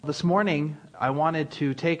This morning, I wanted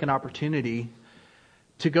to take an opportunity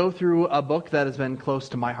to go through a book that has been close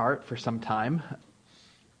to my heart for some time.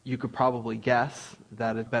 You could probably guess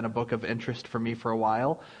that it's been a book of interest for me for a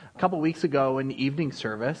while. A couple weeks ago in evening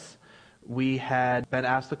service, we had been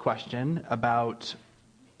asked the question about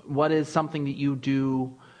what is something that you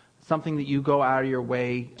do, something that you go out of your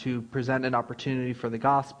way to present an opportunity for the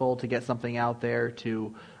gospel, to get something out there,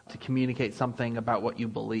 to communicate something about what you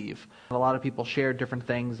believe. A lot of people shared different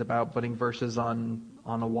things about putting verses on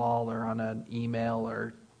a wall or on an email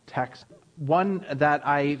or text. One that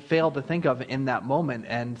I failed to think of in that moment,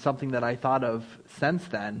 and something that I thought of since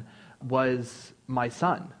then, was my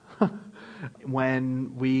son.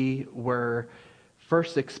 When we were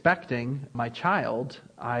first expecting my child,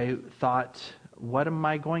 I thought, what am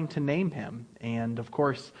I going to name him? And of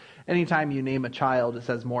course, anytime you name a child, it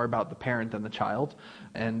says more about the parent than the child.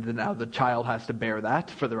 And now the child has to bear that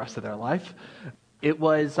for the rest of their life. It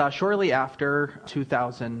was shortly after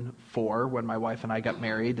 2004 when my wife and I got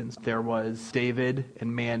married. And there was David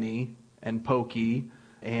and Manny and Pokey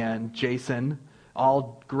and Jason,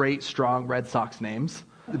 all great, strong Red Sox names.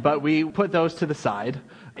 But we put those to the side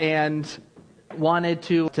and wanted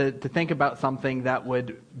to think about something that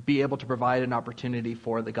would be able to provide an opportunity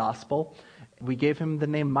for the gospel. We gave him the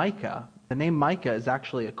name Micah. The name Micah is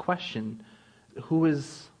actually a question. Who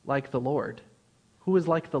is like the Lord? Who is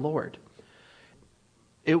like the Lord?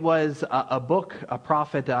 It was a book, a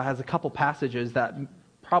prophet, has a couple passages that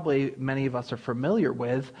probably many of us are familiar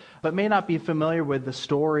with, but may not be familiar with the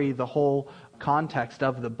story, the whole context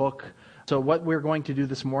of the book. So what we're going to do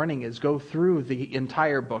this morning is go through the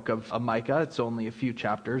entire book of Micah. It's only a few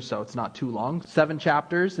chapters, so it's not too long. 7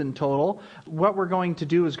 chapters in total. What we're going to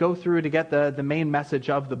do is go through to get the main message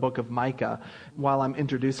of the book of Micah. While I'm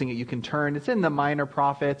introducing it, you can turn. It's in the minor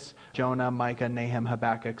prophets, Jonah, Micah, Nahum,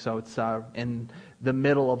 Habakkuk. So it's in the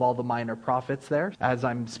middle of all the minor prophets there. As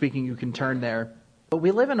I'm speaking, you can turn there. But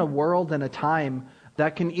we live in a world and a time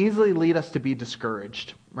that can easily lead us to be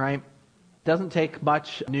discouraged, right? Doesn't take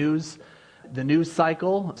much news. The news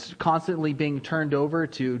cycle is constantly being turned over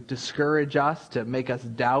to discourage us, to make us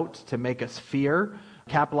doubt, to make us fear.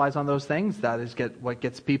 Capitalize on those things. That is what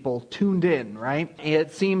gets people tuned in, right?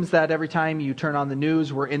 It seems that every time you turn on the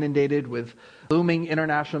news, we're inundated with looming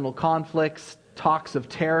international conflicts, talks of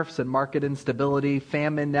tariffs and market instability,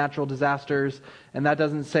 famine, natural disasters, and that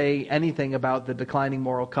doesn't say anything about the declining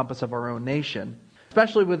moral compass of our own nation.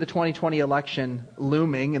 Especially with the 2020 election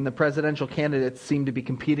looming, and the presidential candidates seem to be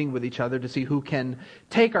competing with each other to see who can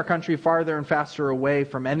take our country farther and faster away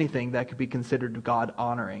from anything that could be considered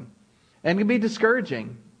God-honoring. And it can be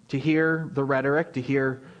discouraging to hear the rhetoric, to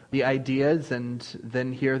hear the ideas, and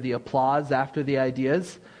then hear the applause after the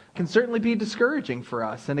ideas. It can certainly be discouraging for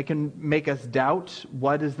us, and it can make us doubt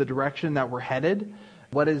what is the direction that we're headed,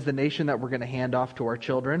 what is the nation that we're going to hand off to our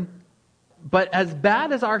children. But as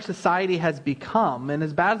bad as our society has become, and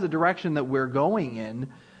as bad as the direction that we're going in,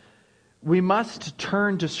 we must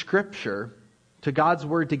turn to Scripture, to God's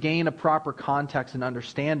Word, to gain a proper context and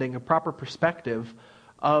understanding, a proper perspective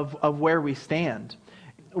of where we stand.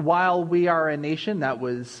 While we are a nation that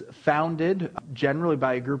was founded generally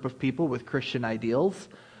by a group of people with Christian ideals,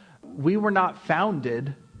 we were not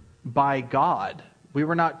founded by God. We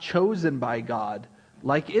were not chosen by God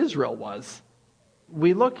like Israel was.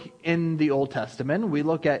 We look in the Old Testament, we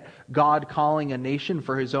look at God calling a nation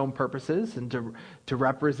for His own purposes and to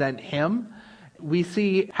represent Him. We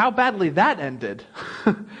see how badly that ended,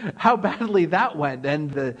 how badly that went, and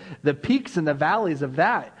the peaks and the valleys of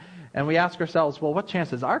that. And we ask ourselves, well, what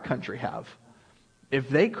chance does our country have if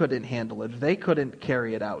they couldn't handle it, if they couldn't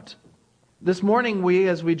carry it out? This morning,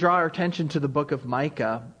 as we draw our attention to the book of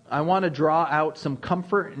Micah, I want to draw out some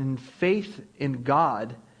comfort and faith in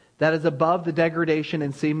God that is above the degradation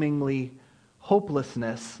and seemingly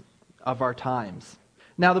hopelessness of our times.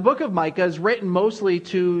 Now, the book of Micah is written mostly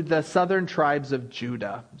to the southern tribes of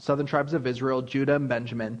Judah, southern tribes of Israel, Judah and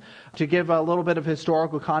Benjamin. To give a little bit of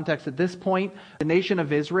historical context at this point, the nation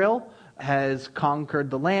of Israel has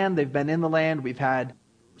conquered the land. They've been in the land. We've had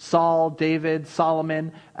Saul, David,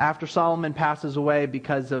 Solomon. After Solomon passes away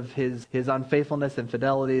because of his unfaithfulness and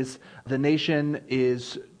infidelities, the nation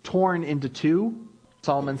is torn into two.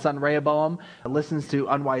 Solomon's son Rehoboam listens to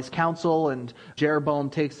unwise counsel, and Jeroboam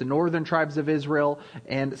takes the northern tribes of Israel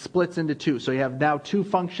and splits into two. So you have now two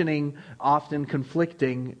functioning, often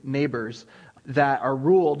conflicting neighbors that are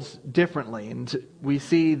ruled differently. And we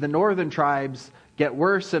see the northern tribes get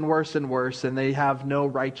worse and worse and worse, and they have no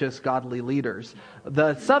righteous, godly leaders.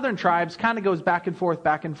 The southern tribes kind of goes back and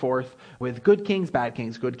forth with good kings, bad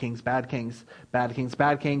kings, good kings, bad kings, bad kings,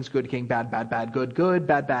 bad kings, good king, bad, bad, bad, good, good,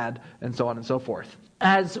 bad, bad, and so on and so forth.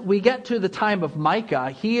 As we get to the time of Micah,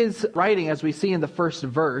 he is writing, as we see in the first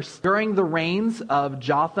verse, during the reigns of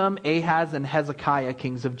Jotham, Ahaz, and Hezekiah,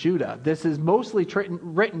 kings of Judah. This is mostly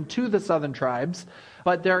written to the southern tribes,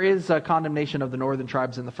 but there is a condemnation of the northern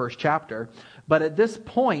tribes in the first chapter. But at this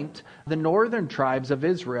point, the northern tribes of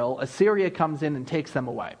Israel, Assyria comes in and takes them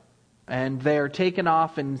away. And they are taken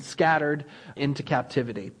off and scattered into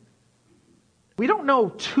captivity. We don't know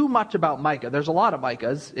too much about Micah. There's a lot of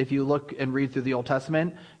Micahs. If you look and read through the Old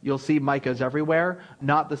Testament, you'll see Micahs everywhere,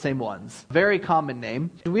 not the same ones. Very common name.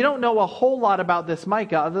 We don't know a whole lot about this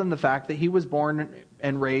Micah other than the fact that he was born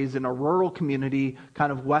and raised in a rural community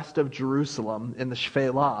kind of west of Jerusalem in the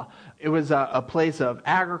Shephelah. It was a place of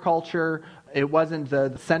agriculture. It wasn't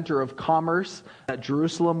the center of commerce that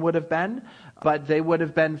Jerusalem would have been, but they would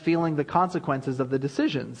have been feeling the consequences of the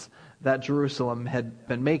decisions that Jerusalem had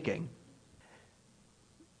been making.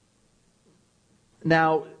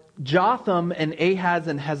 Now, Jotham and Ahaz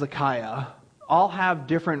and Hezekiah all have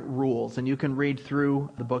different rules, and you can read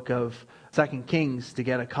through the book of 2 Kings to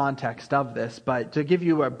get a context of this. But to give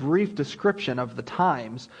you a brief description of the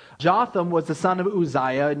times, Jotham was the son of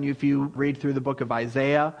Uzziah, and if you read through the book of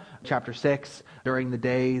Isaiah, chapter 6, during the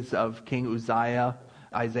days of King Uzziah,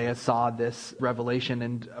 Isaiah saw this revelation,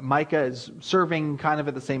 and Micah is serving kind of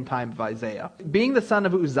at the same time of Isaiah. Being the son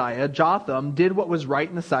of Uzziah, Jotham did what was right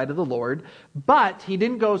in the sight of the Lord, but he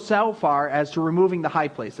didn't go so far as to removing the high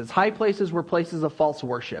places. High places were places of false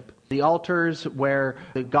worship. The altars where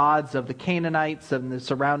the gods of the Canaanites and the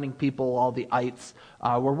surrounding people, all the ites,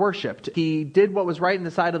 were worshipped. He did what was right in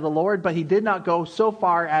the sight of the Lord, but he did not go so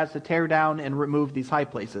far as to tear down and remove these high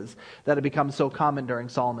places that had become so common during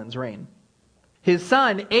Solomon's reign. His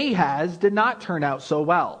son, Ahaz, did not turn out so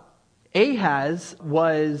well. Ahaz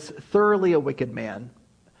was thoroughly a wicked man.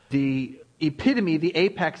 The epitome, the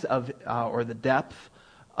apex of, or the depth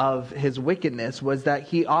of his wickedness was that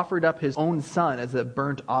he offered up his own son as a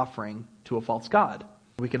burnt offering to a false god.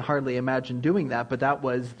 We can hardly imagine doing that, but that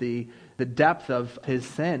was the depth of his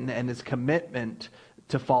sin and his commitment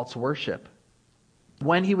to false worship.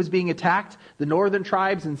 When he was being attacked, the northern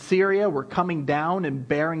tribes in Syria were coming down and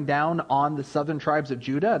bearing down on the southern tribes of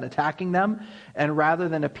Judah and attacking them. And rather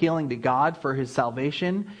than appealing to God for his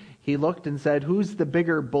salvation, he looked and said, "Who's the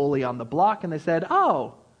bigger bully on the block?" And they said,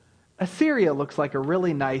 "Oh, Assyria looks like a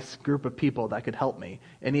really nice group of people that could help me."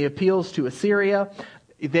 And he appeals to Assyria.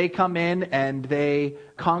 They come in and they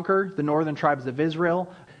conquer the northern tribes of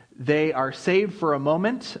Israel. They are saved for a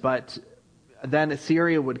moment, but then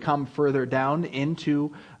Assyria would come further down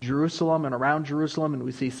into Jerusalem and around Jerusalem, and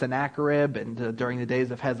we see Sennacherib and during the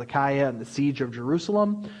days of Hezekiah and the siege of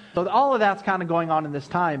Jerusalem. So all of that's kind of going on in this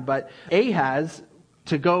time, but Ahaz,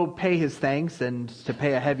 to go pay his thanks and to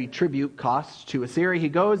pay a heavy tribute cost to Assyria, he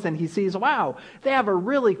goes and he sees, wow, they have a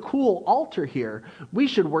really cool altar here. We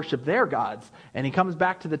should worship their gods. And he comes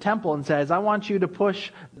back to the temple and says, I want you to push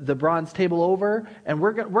the bronze table over, and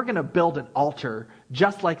we're going to build an altar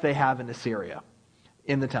just like they have in Assyria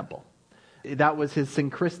in the temple. That was his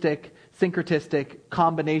syncretistic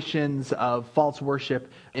combinations of false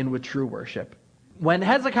worship in with true worship. When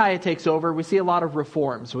Hezekiah takes over, we see a lot of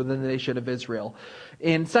reforms within the nation of Israel.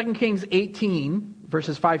 In 2 Kings 18,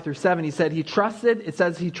 verses 5 through 7, he said he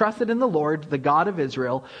trusted in the Lord, the God of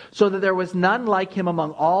Israel, so that there was none like him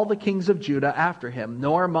among all the kings of Judah after him,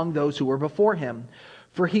 nor among those who were before him.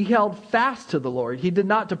 For he held fast to the Lord. He did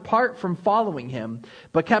not depart from following him,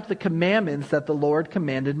 but kept the commandments that the Lord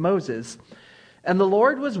commanded Moses. And the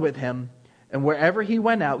Lord was with him, and wherever he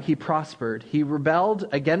went out, he prospered. He rebelled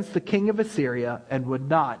against the king of Assyria and would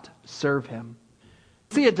not serve him.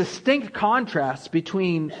 See a distinct contrast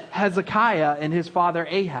between Hezekiah and his father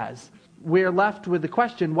Ahaz. We're left with the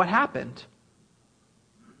question, what happened?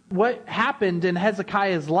 What happened in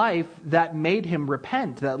Hezekiah's life that made him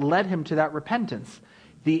repent, that led him to that repentance?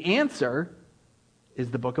 The answer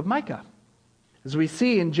is the book of Micah. As we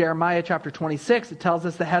see in Jeremiah chapter 26, it tells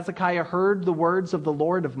us that Hezekiah heard the words of the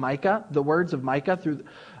Lord of Micah, the words of Micah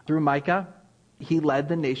through Micah. He led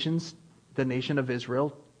the nation of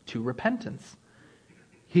Israel to repentance.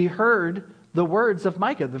 He heard the words of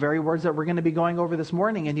Micah, the very words that we're going to be going over this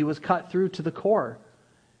morning, and he was cut through to the core.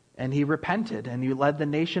 And he repented, and he led the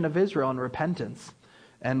nation of Israel in repentance,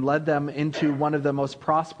 and led them into one of the most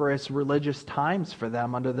prosperous religious times for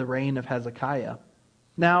them under the reign of Hezekiah.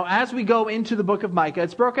 Now, as we go into the book of Micah,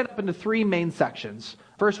 it's broken up into three main sections.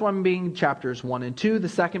 First one being chapters 1 and 2, the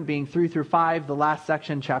second being 3 through 5, the last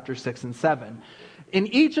section, chapters 6 and 7. In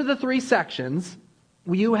each of the three sections,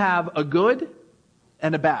 you have a good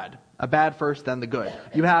and a bad. A bad first, then the good.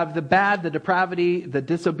 You have the bad, the depravity, the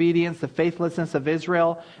disobedience, the faithlessness of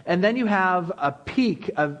Israel, and then you have a peak,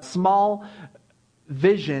 a small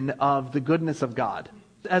vision of the goodness of God.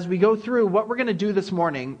 As we go through what we're going to do this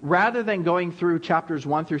morning, rather than going through chapters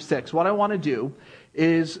 1 through 6, what I want to do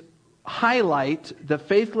is highlight the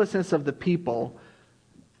faithlessness of the people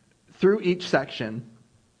through each section,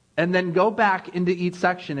 and then go back into each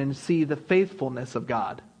section and see the faithfulness of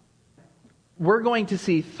God. We're going to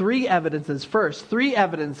see three evidences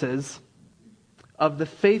of the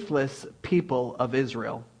faithless people of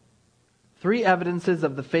Israel. Three evidences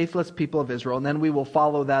of the faithless people of Israel, and then we will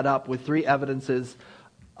follow that up with three evidences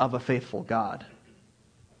of a faithful God.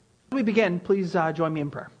 As we begin, please join me in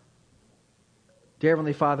prayer. Dear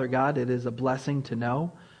Heavenly Father God, it is a blessing to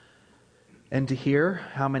know and to hear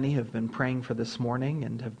how many have been praying for this morning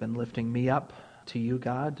and have been lifting me up to you,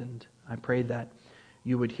 God. And I pray that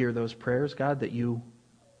you would hear those prayers, God, that you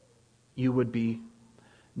would be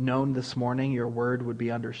known this morning, your word would be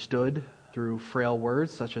understood through frail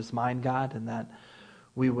words such as mine, God, and that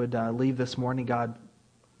we would leave this morning, God,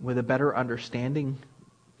 with a better understanding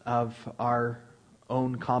of our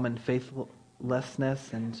own common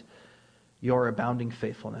faithlessness and your abounding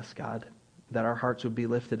faithfulness, God, that our hearts would be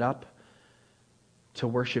lifted up to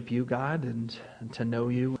worship you, God, and to know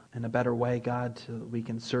you in a better way, God, so that we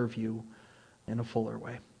can serve you in a fuller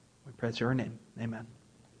way. We praise your name. Amen.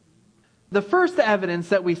 The first evidence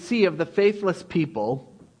that we see of the faithless people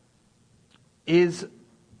is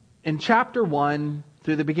in chapter 1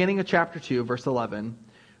 through the beginning of chapter 2, verse 11.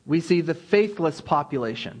 We see the faithless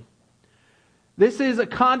population. This is a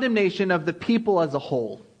condemnation of the people as a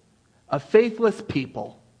whole, a faithless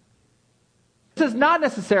people. This is not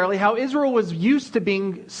necessarily how Israel was used to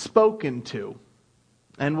being spoken to.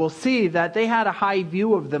 And we'll see that they had a high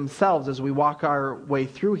view of themselves as we walk our way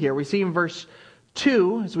through here. We see in verse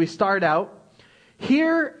 2, as we start out,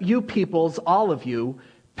 "Hear, you peoples, all of you,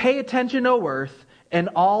 pay attention, O earth, and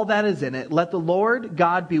all that is in it. Let the Lord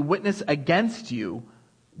God be witness against you,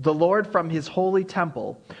 the Lord from his holy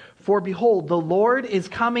temple. For behold, the Lord is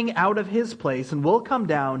coming out of his place, and will come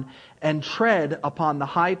down and tread upon the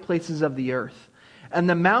high places of the earth. And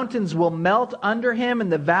the mountains will melt under him,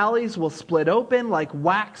 and the valleys will split open like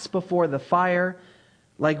wax before the fire,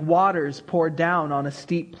 like waters poured down on a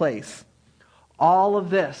steep place. All of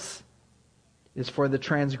this is for the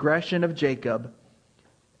transgression of Jacob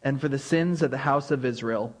and for the sins of the house of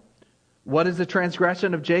Israel. What is the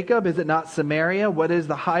transgression of Jacob? Is it not Samaria? What is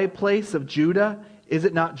the high place of Judah? Is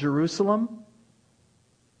it not Jerusalem?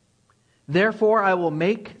 Therefore I will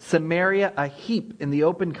make Samaria a heap in the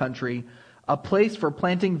open country, a place for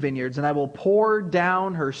planting vineyards, and I will pour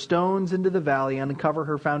down her stones into the valley and uncover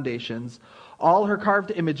her foundations. All her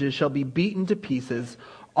carved images shall be beaten to pieces.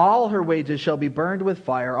 All her wages shall be burned with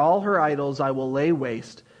fire. All her idols I will lay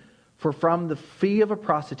waste. For from the fee of a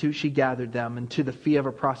prostitute she gathered them, and to the fee of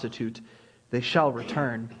a prostitute they shall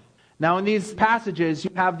return." Now in these passages,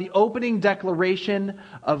 you have the opening declaration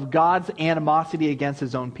of God's animosity against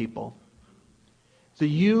his own people. So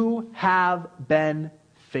you have been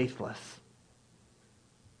faithless.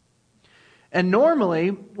 And normally,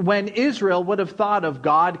 when Israel would have thought of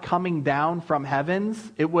God coming down from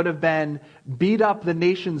heavens, it would have been, beat up the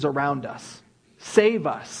nations around us. Save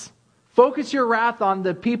us. Focus your wrath on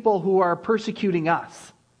the people who are persecuting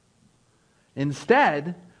us.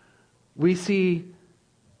 Instead, we see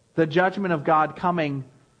the judgment of God coming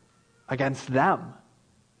against them.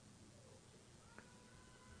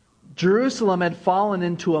 Jerusalem had fallen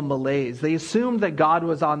into a malaise. They assumed that God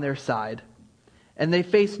was on their side, and they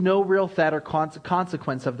faced no real threat or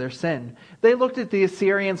consequence of their sin. They looked at the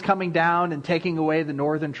Assyrians coming down and taking away the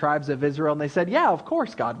northern tribes of Israel, and they said, yeah, of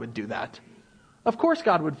course God would do that. Of course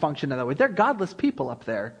God would function in that way. They're godless people up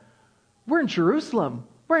there. We're in Jerusalem.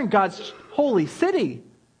 We're in God's holy city.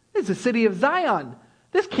 It's the city of Zion.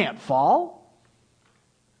 This can't fall.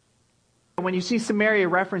 When you see Samaria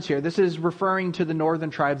referenced here, this is referring to the northern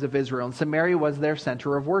tribes of Israel, and Samaria was their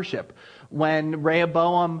center of worship. When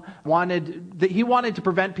Rehoboam wanted to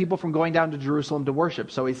prevent people from going down to Jerusalem to worship,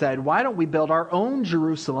 so he said, why don't we build our own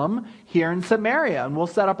Jerusalem here in Samaria, and we'll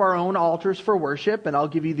set up our own altars for worship, and I'll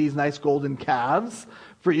give you these nice golden calves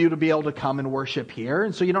for you to be able to come and worship here.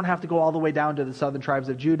 And so you don't have to go all the way down to the southern tribes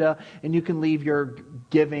of Judah, and you can leave your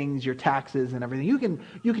givings, your taxes, and everything. You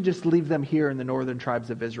can just leave them here in the northern tribes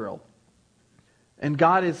of Israel. And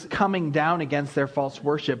God is coming down against their false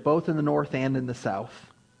worship, both in the north and in the south.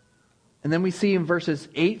 And then we see in verses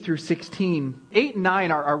 8 through 16, 8 and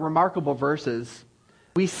 9 are remarkable verses.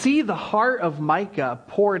 We see the heart of Micah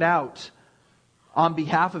poured out on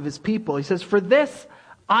behalf of his people. He says, "For this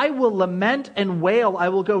I will lament and wail. I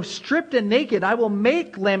will go stripped and naked. I will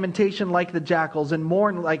make lamentation like the jackals and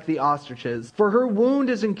mourn like the ostriches. For her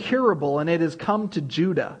wound is incurable, and it has come to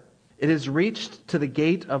Judah. It has reached to the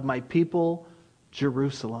gate of my people,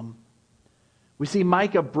 Jerusalem. We see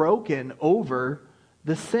Micah broken over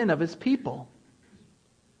the sin of his people.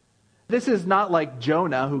 This is not like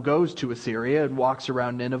Jonah, who goes to Assyria and walks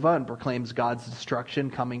around Nineveh and proclaims God's destruction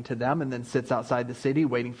coming to them and then sits outside the city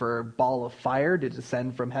waiting for a ball of fire to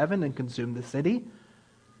descend from heaven and consume the city.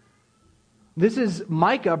 This is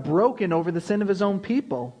Micah broken over the sin of his own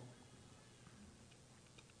people.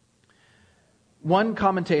 One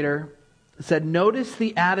commentator said, "Notice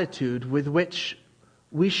the attitude with which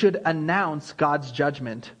we should announce God's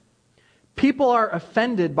judgment. People are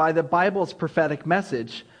offended by the Bible's prophetic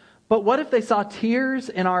message, but what if they saw tears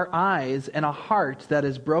in our eyes and a heart that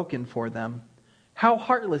is broken for them? How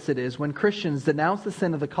heartless it is when Christians denounce the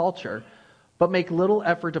sin of the culture, but make little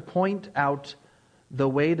effort to point out the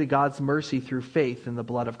way to God's mercy through faith in the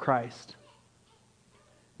blood of Christ."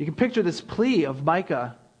 You can picture this plea of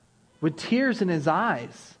Micah with tears in his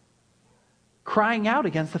eyes, crying out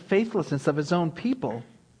against the faithlessness of his own people,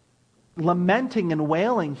 lamenting and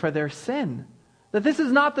wailing for their sin. That this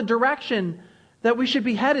is not the direction that we should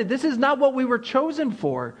be headed. This is not what we were chosen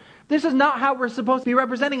for. This is not how we're supposed to be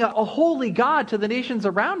representing a holy God to the nations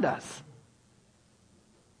around us.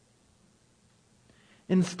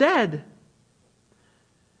 Instead,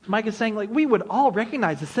 Micah is saying, we would all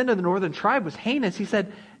recognize the sin of the northern tribe was heinous. He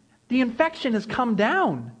said, the infection has come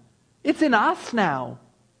down. It's in us now.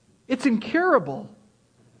 It's incurable.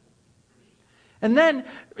 And then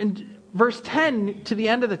in verse 10 to the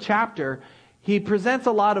end of the chapter, he presents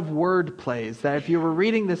a lot of word plays that if you were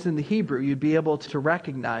reading this in the Hebrew, you'd be able to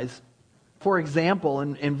recognize. For example,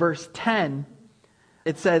 in verse 10,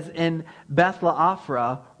 it says, "In Beth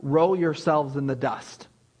Le'Aphra, roll yourselves in the dust."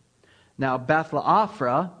 Now, Beth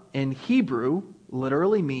Le'Aphra in Hebrew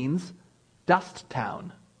literally means dust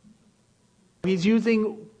town. He's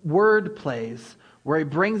using word plays where he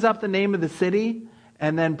brings up the name of the city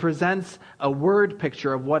and then presents a word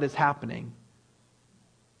picture of what is happening.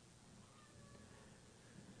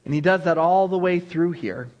 And he does that all the way through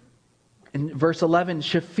here. In verse 11,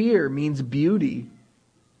 Shaphir means beauty.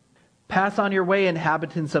 "Pass on your way,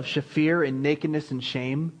 inhabitants of Shaphir, in nakedness and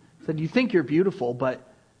shame." He said, you think you're beautiful, but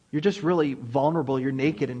you're just really vulnerable. You're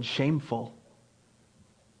naked and shameful.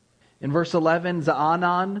 In verse 11,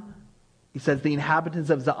 Za'anan, he says, the inhabitants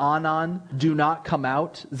of Za'anan do not come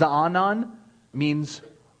out. Za'anan means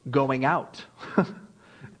going out.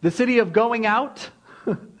 The city of going out,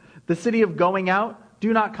 the city of going out,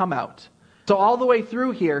 do not come out. So all the way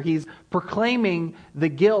through here, he's proclaiming the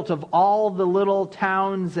guilt of all the little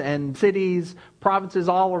towns and cities, provinces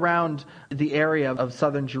all around the area of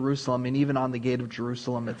southern Jerusalem and even on the gate of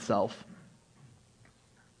Jerusalem itself.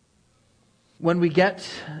 When we get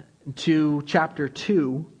to chapter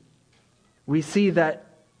 2, we see that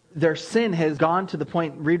their sin has gone to the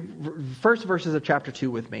point. Read first verses of chapter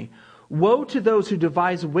 2 with me. "Woe to those who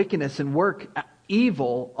devise wickedness and work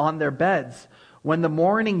evil on their beds. When the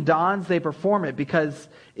morning dawns, they perform it because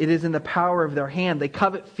it is in the power of their hand. They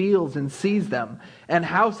covet fields and seize them, and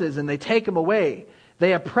houses, and they take them away.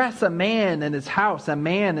 They oppress a man and his house, a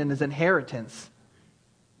man and his inheritance."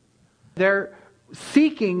 They're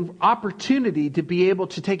seeking opportunity to be able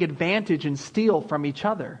to take advantage and steal from each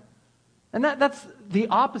other. And that's the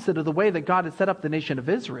opposite of the way that God had set up the nation of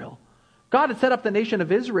Israel. God had set up the nation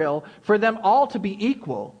of Israel for them all to be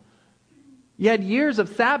equal. You had years of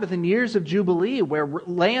Sabbath and years of Jubilee where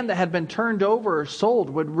land that had been turned over or sold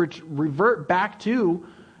would revert back to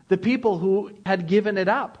the people who had given it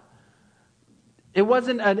up. It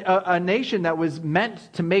wasn't a nation that was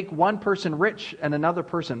meant to make one person rich and another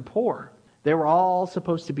person poor. They were all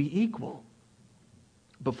supposed to be equal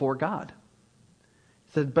before God.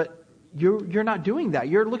 He said, but you're not doing that.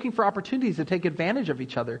 You're looking for opportunities to take advantage of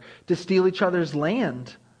each other, to steal each other's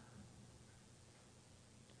land.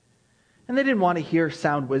 And they didn't want to hear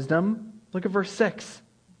sound wisdom. Look at verse 6.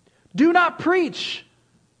 "Do not preach."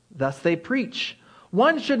 Thus they preach.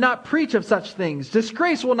 "One should not preach of such things.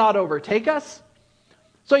 Disgrace will not overtake us."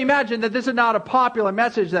 So imagine that this is not a popular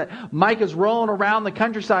message that Micah's rolling around the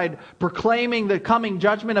countryside proclaiming the coming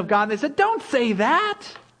judgment of God. And they said, don't say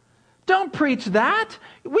that. Don't preach that.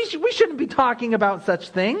 We shouldn't be talking about such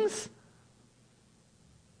things.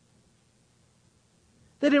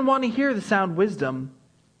 They didn't want to hear the sound wisdom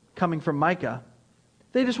coming from Micah.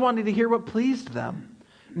 They just wanted to hear what pleased them.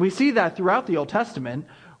 We see that throughout the Old Testament.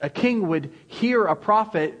 A king would hear a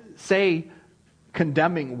prophet say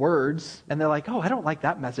condemning words, and they're like, oh, I don't like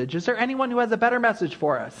that message. Is there anyone who has a better message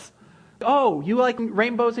for us? Oh, you like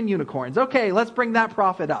rainbows and unicorns. Okay, let's bring that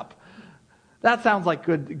prophet up. That sounds like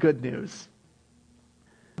good news.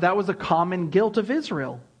 That was a common guilt of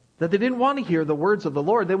Israel. That they didn't want to hear the words of the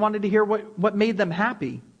Lord. They wanted to hear what made them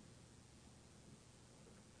happy.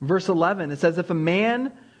 Verse 11, it says, if a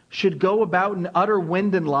man should go about and utter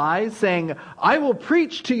wind and lies, saying, I will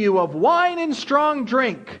preach to you of wine and strong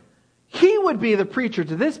drink, he would be the preacher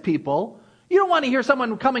to this people. You don't want to hear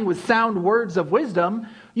someone coming with sound words of wisdom.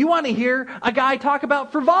 You want to hear a guy talk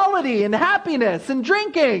about frivolity and happiness and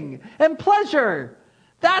drinking and pleasure.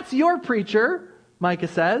 That's your preacher, Micah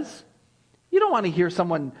says. You don't want to hear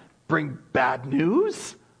someone bring bad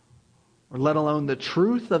news, or let alone the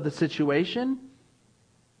truth of the situation.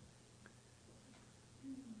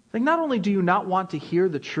 Like, not only do you not want to hear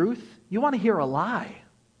the truth, you want to hear a lie.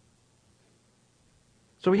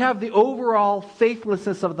 So we have the overall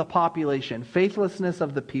faithlessness of the population, faithlessness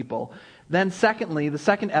of the people. Then secondly, the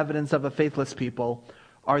second evidence of a faithless people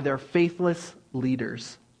are their faithless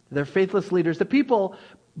leaders. They're faithless leaders. The people,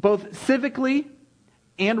 both civically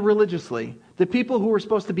and religiously, the people who were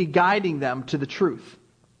supposed to be guiding them to the truth,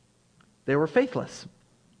 they were faithless.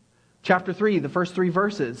 Chapter 3, the first 3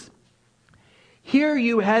 verses. Hear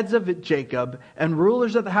you heads of Jacob and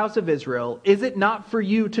rulers of the house of Israel, is it not for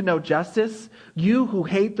you to know justice? You who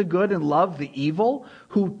hate the good and love the evil,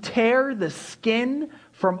 who tear the skin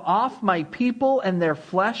from off my people and their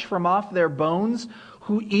flesh from off their bones,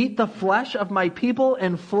 who eat the flesh of my people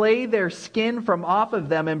and flay their skin from off of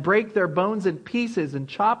them and break their bones in pieces and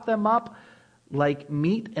chop them up like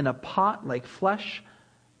meat in a pot, like flesh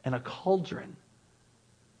in a cauldron.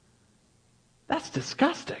 That's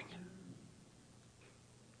disgusting.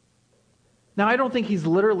 Now, I don't think he's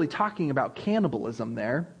literally talking about cannibalism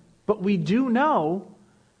there, but we do know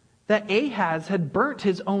that Ahaz had burnt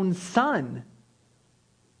his own son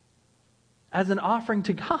as an offering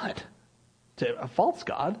to God, to a false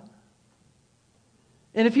god.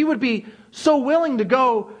 And if he would be so willing to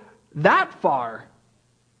go that far,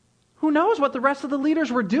 who knows what the rest of the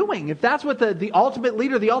leaders were doing? If that's what the ultimate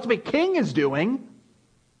leader, the ultimate king is doing.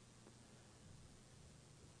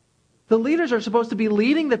 The leaders are supposed to be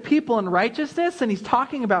leading the people in righteousness, and he's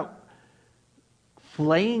talking about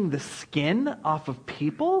flaying the skin off of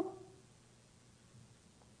people?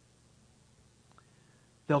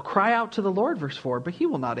 They'll cry out to the Lord, verse 4, but he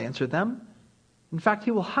will not answer them. In fact,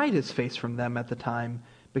 he will hide his face from them at the time,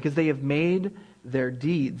 because they have made their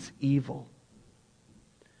deeds evil.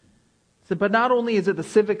 So, but not only is it the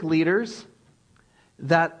civic leaders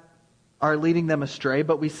that are leading them astray,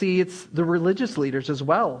 but we see it's the religious leaders as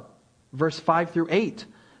well. Verse 5 through 8.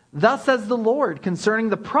 Thus says the Lord concerning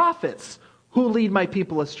the prophets who lead my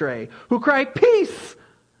people astray, who cry peace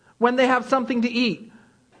when they have something to eat,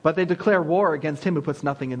 but they declare war against him who puts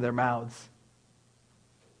nothing in their mouths.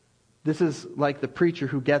 This is like the preacher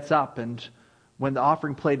who gets up and when the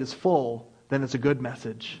offering plate is full, then it's a good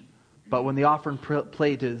message. But when the offering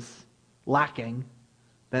plate is lacking,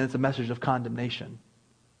 then it's a message of condemnation.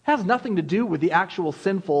 It has nothing to do with the actual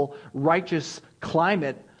sinful, righteous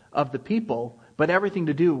climate of the people, but everything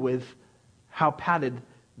to do with how padded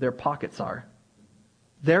their pockets are.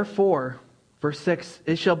 Therefore, verse 6,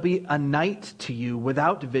 it shall be a night to you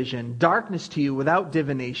without division, darkness to you without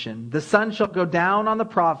divination. The sun shall go down on the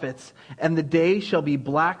prophets, and the day shall be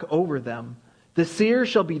black over them. The seers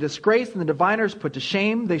shall be disgraced, and the diviners put to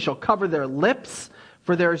shame. They shall cover their lips,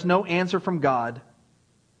 for there is no answer from God.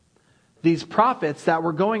 These prophets that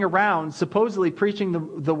were going around supposedly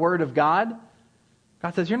preaching the word of God,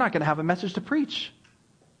 God says, you're not going to have a message to preach.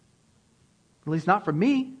 At least not from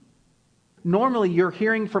me. Normally, you're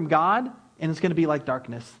hearing from God, and it's going to be like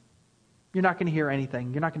darkness. You're not going to hear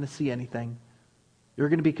anything. You're not going to see anything. You're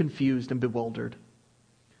going to be confused and bewildered.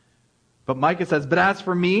 But Micah says, but as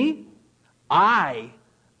for me, I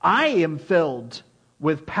am filled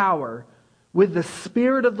with power, with the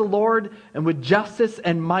Spirit of the Lord, and with justice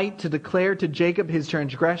and might to declare to Jacob his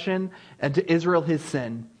transgression and to Israel his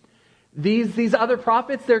sin. These other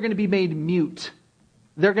prophets, they're going to be made mute.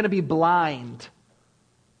 They're going to be blind.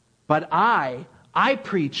 But I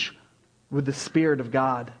preach with the Spirit of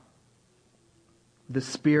God, the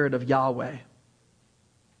Spirit of Yahweh.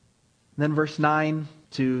 Then verse 9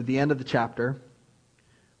 to the end of the chapter,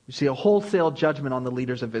 we see a wholesale judgment on the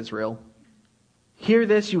leaders of Israel. Hear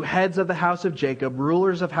this, you heads of the house of Jacob,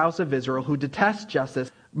 rulers of house of Israel, who detest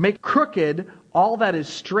justice, make crooked all that is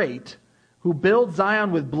straight, who build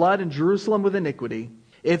Zion with blood and Jerusalem with iniquity.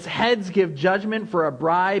 Its heads give judgment for a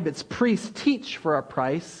bribe, its priests teach for a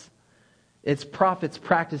price, its prophets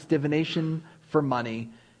practice divination for money.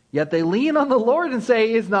 Yet they lean on the Lord and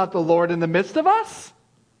say, is not the Lord in the midst of us?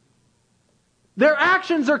 Their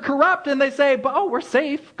actions are corrupt and they say, but we're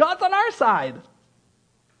safe. God's on our side.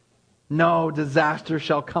 No disaster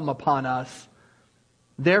shall come upon us.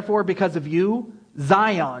 Therefore, because of you,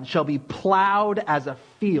 Zion shall be plowed as a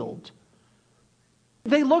field.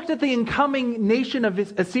 They looked at the incoming nation of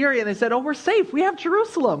Assyria and they said, oh, we're safe. We have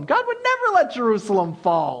Jerusalem. God would never let Jerusalem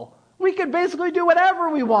fall. We could basically do whatever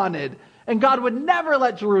we wanted, and God would never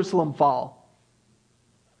let Jerusalem fall.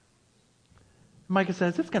 Micah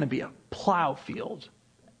says it's going to be a plow field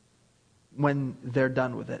when they're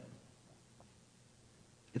done with it.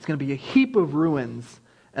 It's going to be a heap of ruins,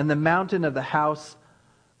 and the mountain of the house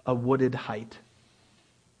a wooded height.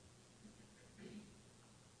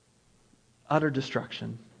 Utter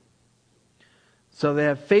destruction. So they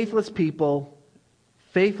have faithless people,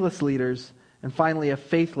 faithless leaders, and finally a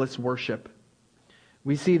faithless worship.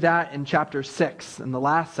 We see that in chapter 6, in the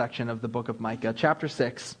last section of the book of Micah. Chapter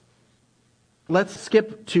 6. Let's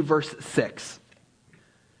skip to verse 6.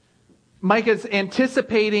 Micah's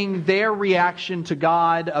anticipating their reaction to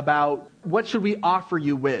God about what should we offer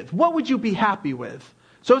you with? What would you be happy with?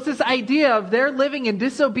 So it's this idea of they're living in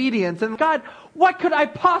disobedience, and God, what could I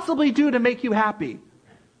possibly do to make you happy?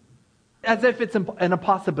 As if it's an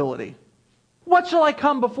impossibility. What shall I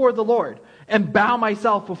come before the Lord and bow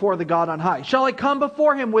myself before the God on high? Shall I come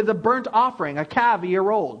before him with a burnt offering, a calf a year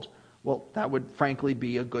old? Well, that would frankly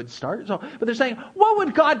be a good start. But they're saying, what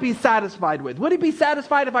would God be satisfied with? Would he be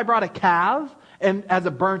satisfied if I brought a calf and as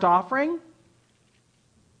a burnt offering?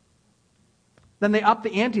 Then they up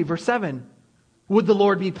the ante, verse 7. Would the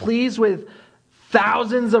Lord be pleased with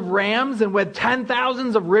thousands of rams and with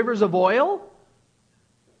 10,000s of rivers of oil?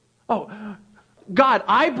 Oh, God,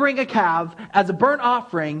 I bring a calf as a burnt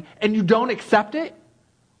offering and you don't accept it?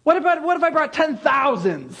 What if I brought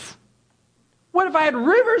 10,000s? What if I had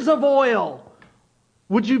rivers of oil?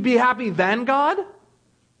 Would you be happy then, God?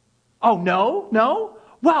 Oh, no?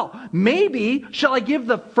 Well, maybe shall I give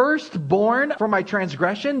the firstborn for my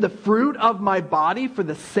transgression, the fruit of my body for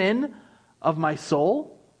the sin of my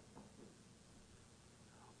soul?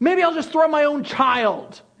 Maybe I'll just throw my own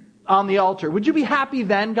child on the altar. Would you be happy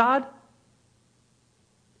then, God?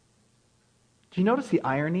 Do you notice the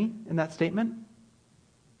irony in that statement?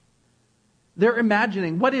 They're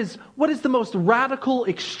imagining what is the most radical,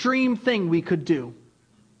 extreme thing we could do?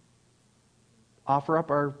 Offer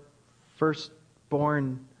up our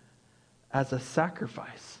firstborn as a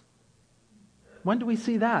sacrifice. When do we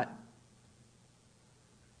see that?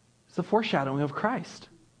 It's the foreshadowing of Christ.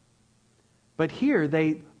 But here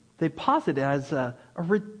they posit it as a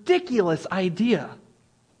ridiculous idea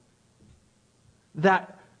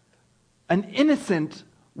that an innocent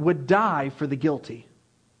would die for the guilty.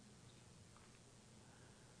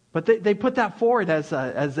 But they put that forward as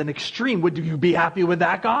an extreme. Would you be happy with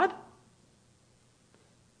that, God?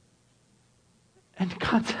 And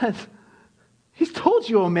God says, He's told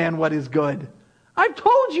you, O man, what is good. I've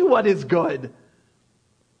told you what is good.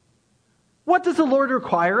 What does the Lord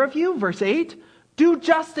require of you? Verse 8. Do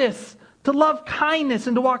justice, to love kindness,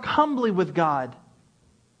 and to walk humbly with God.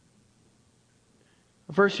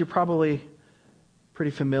 A verse you're probably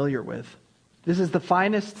pretty familiar with. This is the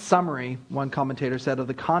finest summary, one commentator said, of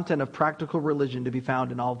the content of practical religion to be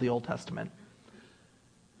found in all of the Old Testament.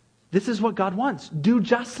 This is what God wants. Do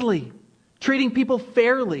justly. Treating people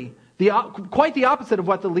fairly. Quite the opposite of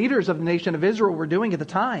what the leaders of the nation of Israel were doing at the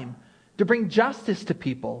time. To bring justice to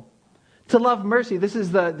people. To love mercy. This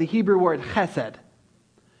is the Hebrew word chesed.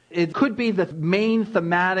 It could be the main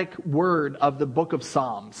thematic word of the book of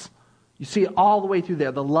Psalms. You see it all the way through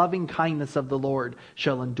there. The loving kindness of the Lord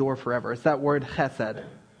shall endure forever. It's that word chesed.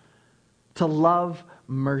 To love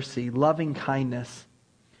mercy, loving kindness.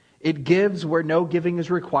 It gives where no giving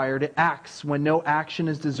is required. It acts when no action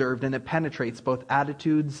is deserved. And it penetrates both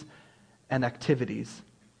attitudes and activities.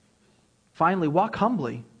 Finally, walk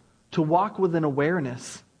humbly. To walk with an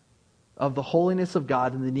awareness of the holiness of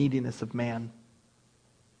God and the neediness of man.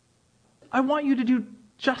 I want you to do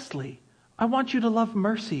justly. I want you to love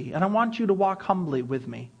mercy, and I want you to walk humbly with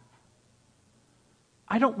me.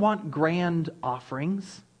 I don't want grand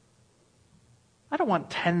offerings. I don't want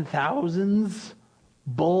 10,000s,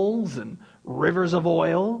 bulls, and rivers of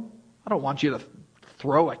oil. I don't want you to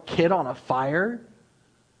throw a kid on a fire.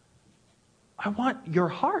 I want your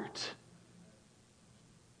heart.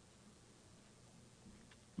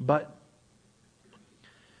 But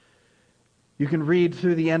you can read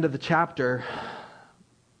through the end of the chapter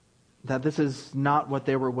that this is not what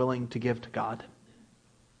they were willing to give to God.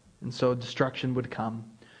 And so destruction would come.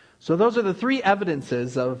 So those are the three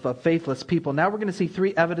evidences of a faithless people. Now we're going to see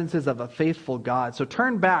three evidences of a faithful God. So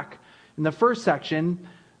turn back in the first section,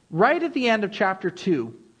 right at the end of chapter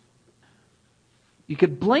 2. You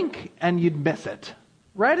could blink and you'd miss it.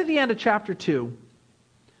 Right at the end of chapter 2,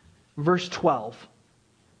 verse 12.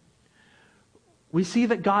 We see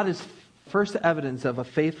that God is first evidence of a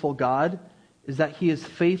faithful God is that he is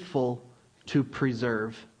faithful to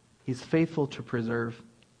preserve. He's faithful to preserve.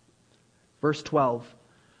 Verse 12.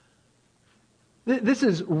 This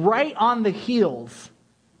is right on the heels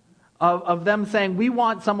of them saying, we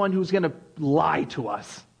want someone who's going to lie to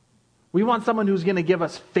us. We want someone who's going to give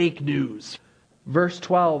us fake news. Verse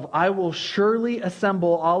 12, I will surely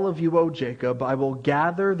assemble all of you, O Jacob. I will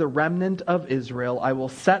gather the remnant of Israel. I will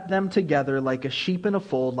set them together like a sheep in a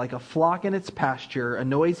fold, like a flock in its pasture, a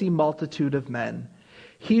noisy multitude of men.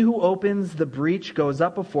 He who opens the breach goes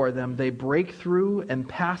up before them. They break through and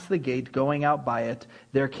pass the gate, going out by it.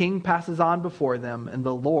 Their king passes on before them, and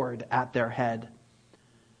the Lord at their head.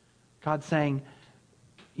 God's saying,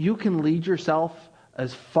 you can lead yourself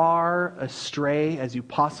as far astray as you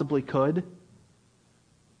possibly could,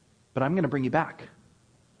 but I'm going to bring you back.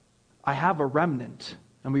 I have a remnant.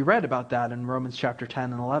 And we read about that in Romans chapter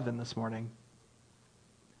 10 and 11 this morning.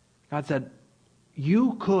 God said,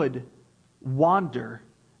 you could wander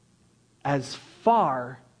as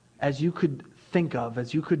far as you could think of,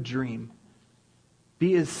 as you could dream.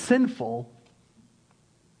 Be as sinful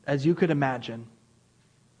as you could imagine.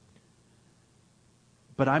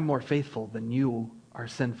 But I'm more faithful than you are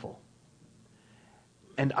sinful.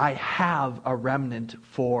 And I have a remnant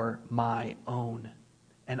for my own.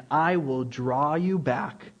 And I will draw you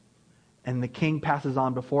back. And the king passes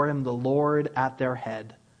on before him, the Lord at their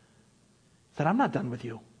head. He said, I'm not done with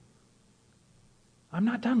you. I'm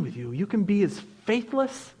not done with you. You can be as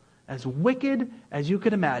faithless, as wicked as you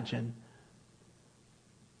could imagine.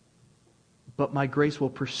 But my grace will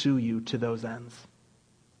pursue you to those ends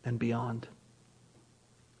and beyond.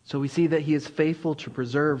 So we see that he is faithful to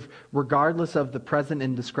preserve, regardless of the present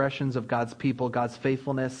indiscretions of God's people. God's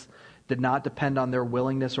faithfulness did not depend on their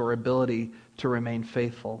willingness or ability to remain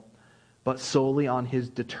faithful, but solely on his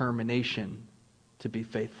determination to be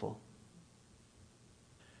faithful.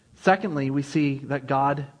 Secondly, we see that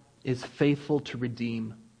God is faithful to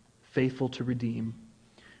redeem. Faithful to redeem.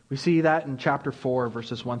 We see that in chapter 4,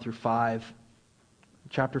 verses 1 through 5.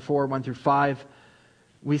 Chapter 4, 1 through 5,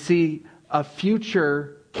 we see a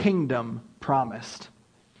future kingdom promised.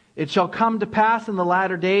 It shall come to pass in the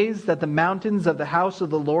latter days that the mountains of the house of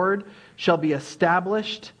the Lord shall be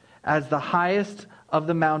established as the highest of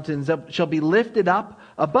the mountains, shall be lifted up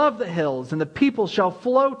above the hills, and the people shall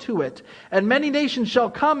flow to it. And many nations shall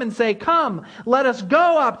come and say, come, let us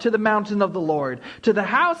go up to the mountain of the Lord, to the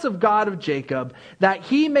house of God of Jacob, that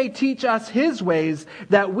he may teach us his ways,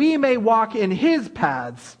 that we may walk in his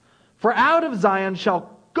paths. For out of Zion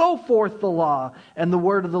shall go forth the law and the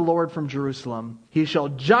word of the Lord from Jerusalem. He shall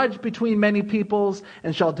judge between many peoples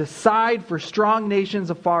and shall decide for strong nations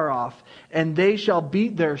afar off. And they shall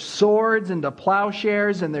beat their swords into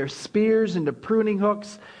plowshares and their spears into pruning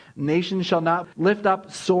hooks. Nation shall not lift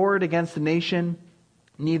up sword against a nation,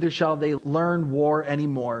 neither shall they learn war any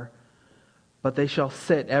more. But they shall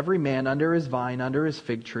sit every man under his vine, under his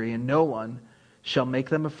fig tree, and no one shall make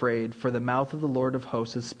them afraid, for the mouth of the Lord of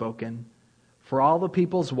hosts has spoken. For all the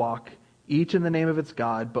peoples walk, each in the name of its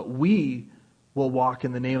God, but we will walk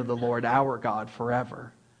in the name of the Lord our God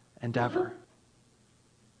forever and ever.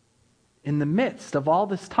 In the midst of all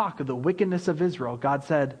this talk of the wickedness of Israel, God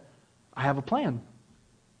said, I have a plan.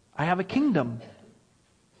 I have a kingdom.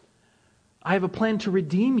 I have a plan to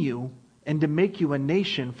redeem you and to make you a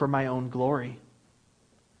nation for my own glory.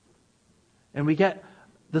 And we get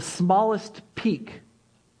the smallest peek,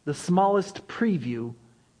 the smallest preview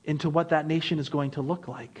into what that nation is going to look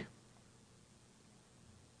like.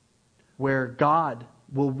 Where God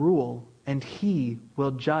will rule and he will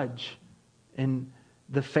judge in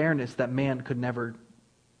the fairness that man could never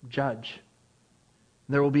judge.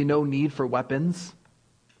 There will be no need for weapons.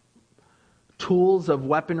 Tools of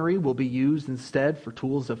weaponry will be used instead for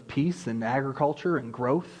tools of peace and agriculture and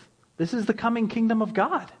growth. This is the coming kingdom of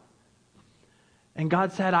God. And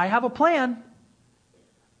God said, I have a plan.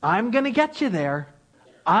 I'm going to get you there.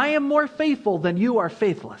 I am more faithful than you are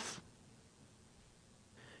faithless.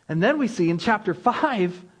 And then we see in chapter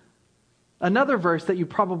 5, another verse that you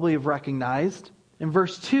probably have recognized. In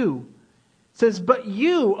verse 2, it says, but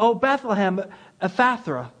you, O Bethlehem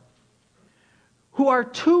Ephrathah, who are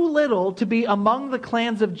too little to be among the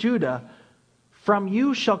clans of Judah, from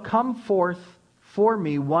you shall come forth for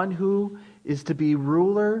me one who is to be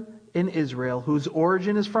ruler in Israel, whose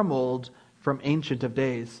origin is from old, from ancient of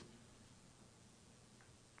days.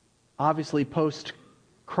 Obviously,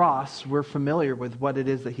 post-cross, we're familiar with what it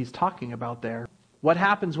is that he's talking about there. What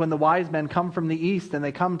happens when the wise men come from the east and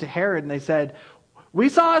they come to Herod and they said, we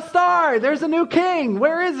saw a star, there's a new king,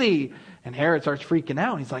 where is he? And Herod starts freaking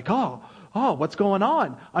out. He's like, oh, oh, what's going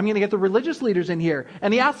on? I'm going to get the religious leaders in here.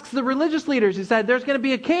 And he asks the religious leaders, he said, there's going to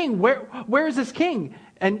be a king. Where is this king?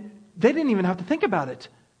 And they didn't even have to think about it.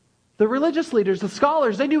 The religious leaders, the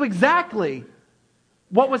scholars, they knew exactly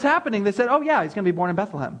what was happening. They said, oh yeah, he's going to be born in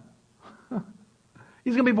Bethlehem.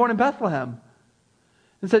 He's going to be born in Bethlehem.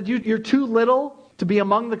 And said, you're too little to be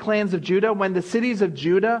among the clans of Judah. When the cities of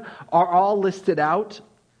Judah are all listed out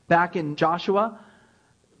back in Joshua,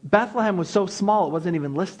 Bethlehem was so small it wasn't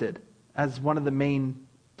even listed as one of the main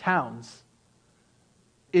towns.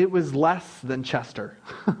 It was less than Chester.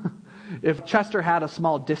 If Chester had a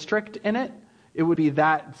small district in it, it would be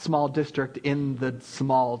that small district in the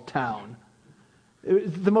small town. It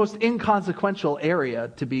was the most inconsequential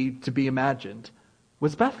area to be imagined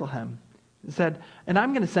was Bethlehem. It said, and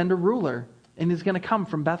I'm going to send a ruler, and he's going to come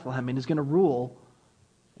from Bethlehem, and he's going to rule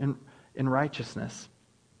in righteousness.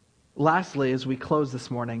 Lastly, as we close this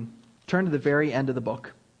morning, turn to the very end of the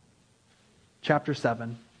book, chapter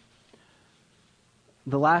 7.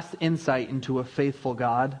 The last insight into a faithful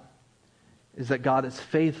God is that God is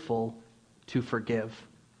faithful to forgive.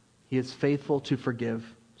 He is faithful to forgive.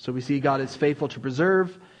 So we see God is faithful to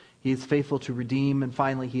preserve, He is faithful to redeem, and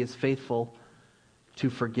finally He is faithful to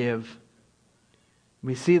forgive.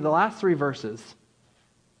 We see the last three verses.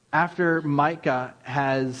 After Micah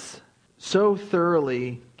has so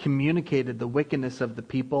thoroughly communicated the wickedness of the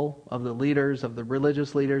people, of the leaders, of the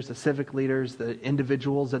religious leaders, the civic leaders, the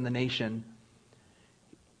individuals in the nation,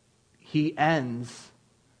 he ends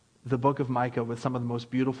the book of Micah with some of the most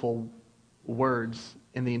beautiful words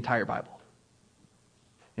in the entire Bible.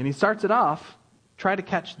 And he starts it off, try to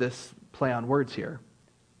catch this play on words here.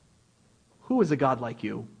 Who is a God like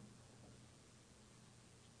you?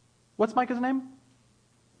 What's Micah's name?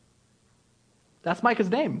 That's Micah's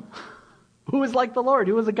name. Who is like the Lord?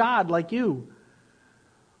 Who is a God like you?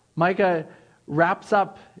 Micah wraps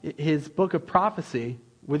up his book of prophecy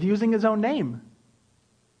with using his own name.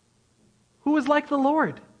 Who is like the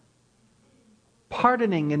Lord?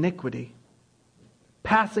 Pardoning iniquity,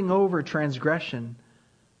 passing over transgression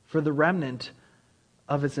for the remnant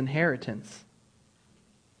of his inheritance.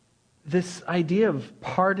 This idea of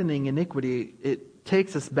pardoning iniquity, it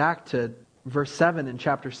takes us back to verse 7 in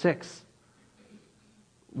chapter 6,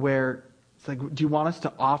 where it's like, do you want us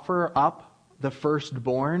to offer up the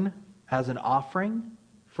firstborn as an offering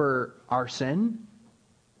for our sin?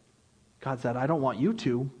 God said, I don't want you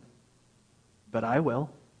to, but I will.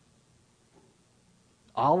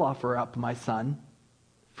 I'll offer up my son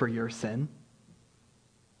for your sin.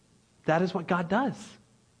 That is what God does.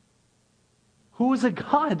 Who is a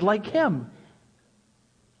God like him?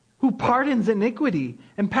 Who pardons iniquity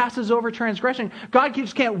and passes over transgression. God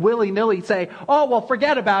just can't willy-nilly say, oh, well,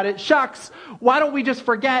 forget about it. Shucks, why don't we just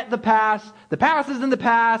forget the past? The past is in the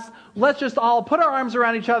past. Let's just all put our arms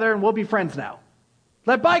around each other and we'll be friends now.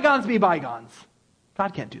 Let bygones be bygones.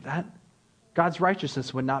 God can't do that. God's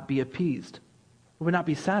righteousness would not be appeased. It would not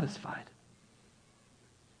be satisfied.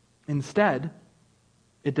 Instead,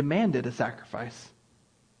 it demanded a sacrifice.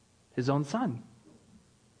 His own son.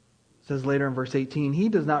 It says later in verse 18, He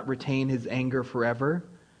does not retain His anger forever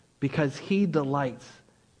because He delights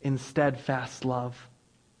in steadfast love.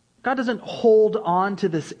 God doesn't hold on to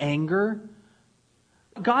this anger.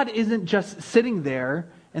 God isn't just sitting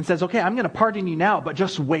there and says, okay, I'm going to pardon you now, but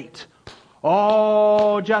just wait.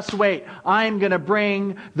 Oh, just wait. I'm going to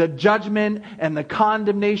bring the judgment and the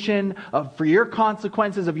condemnation for your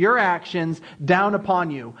consequences of your actions down upon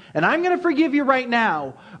you. And I'm going to forgive you right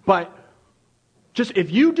now, but just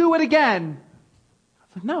if you do it again,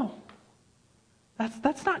 I said, no,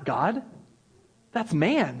 that's not God. That's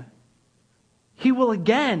man. He will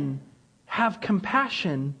again have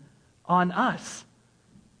compassion on us.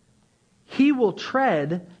 He will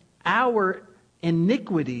tread our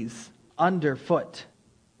iniquities underfoot.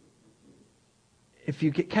 If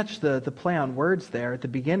you catch the play on words there at the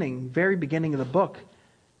beginning, very beginning of the book,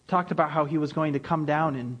 talked about how he was going to come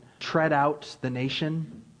down and tread out the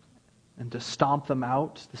nation and to stomp them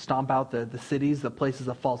out, to stomp out the cities, the places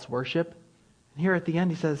of false worship. And here at the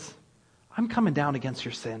end he says, I'm coming down against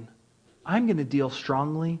your sin. I'm going to deal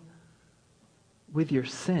strongly with your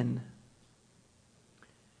sin.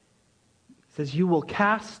 He says, you will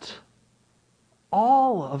cast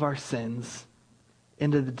all of our sins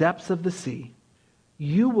into the depths of the sea.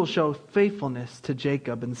 You will show faithfulness to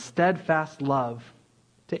Jacob and steadfast love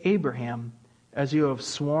to Abraham, as you have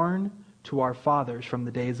sworn to our fathers from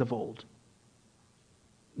the days of old.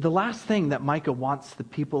 The last thing that Micah wants the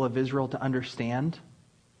people of Israel to understand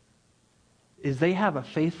is they have a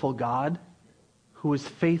faithful God who is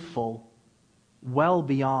faithful well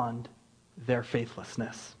beyond their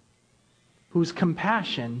faithlessness, whose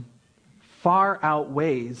compassion far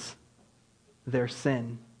outweighs their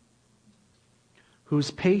sin,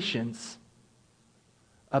 whose patience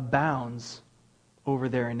abounds over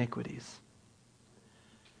their iniquities.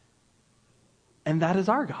 And that is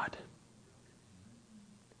our God.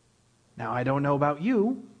 Now, I don't know about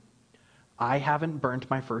you. I haven't burnt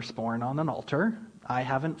my firstborn on an altar. I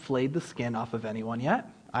haven't flayed the skin off of anyone yet.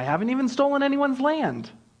 I haven't even stolen anyone's land.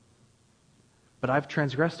 But I've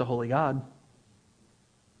transgressed a holy God.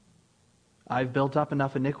 I've built up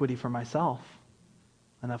enough iniquity for myself,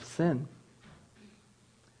 enough sin.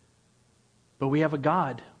 But we have a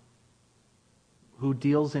God who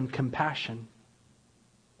deals in compassion,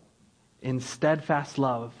 in steadfast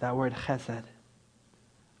love, that word chesed,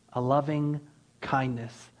 a loving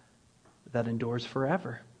kindness that endures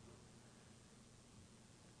forever.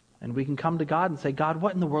 And we can come to God and say, God,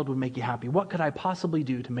 what in the world would make you happy? What could I possibly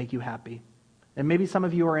do to make you happy? And maybe some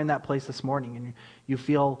of you are in that place this morning and you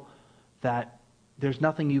feel that there's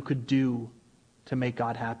nothing you could do to make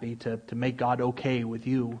God happy, to make God okay with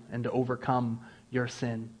you and to overcome your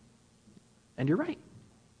sin. And you're right.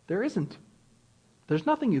 There isn't. There's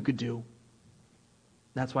nothing you could do.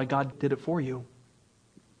 That's why God did it for you.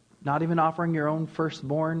 Not even offering your own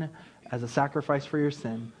firstborn as a sacrifice for your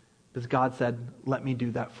sin, because God said, let me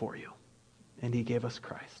do that for you. And he gave us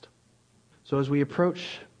Christ. So as we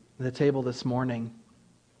approach the table this morning,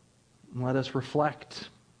 let us reflect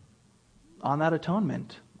on that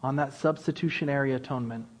atonement, on that substitutionary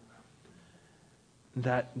atonement,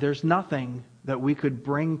 that there's nothing that we could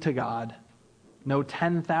bring to God, no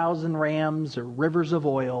 10,000 rams or rivers of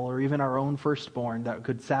oil or even our own firstborn that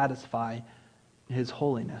could satisfy his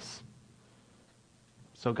holiness.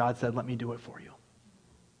 So God said, let me do it for you.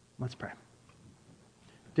 Let's pray.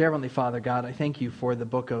 Dear Heavenly Father, God, I thank you for the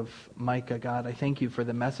book of Micah, God. I thank you for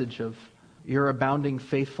the message of your abounding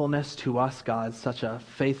faithfulness to us, God, such a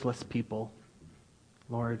faithless people.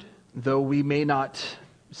 Lord, though we may not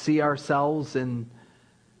see ourselves in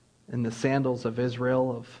the sandals of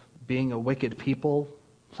Israel, of being a wicked people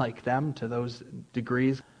like them to those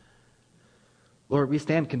degrees, Lord, we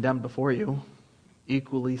stand condemned before you,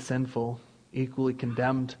 equally sinful, equally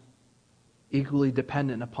condemned, equally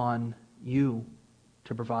dependent upon you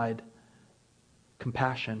to provide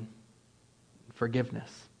compassion,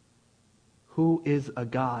 forgiveness. Who is a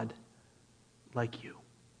God like you?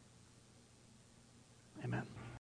 Amen.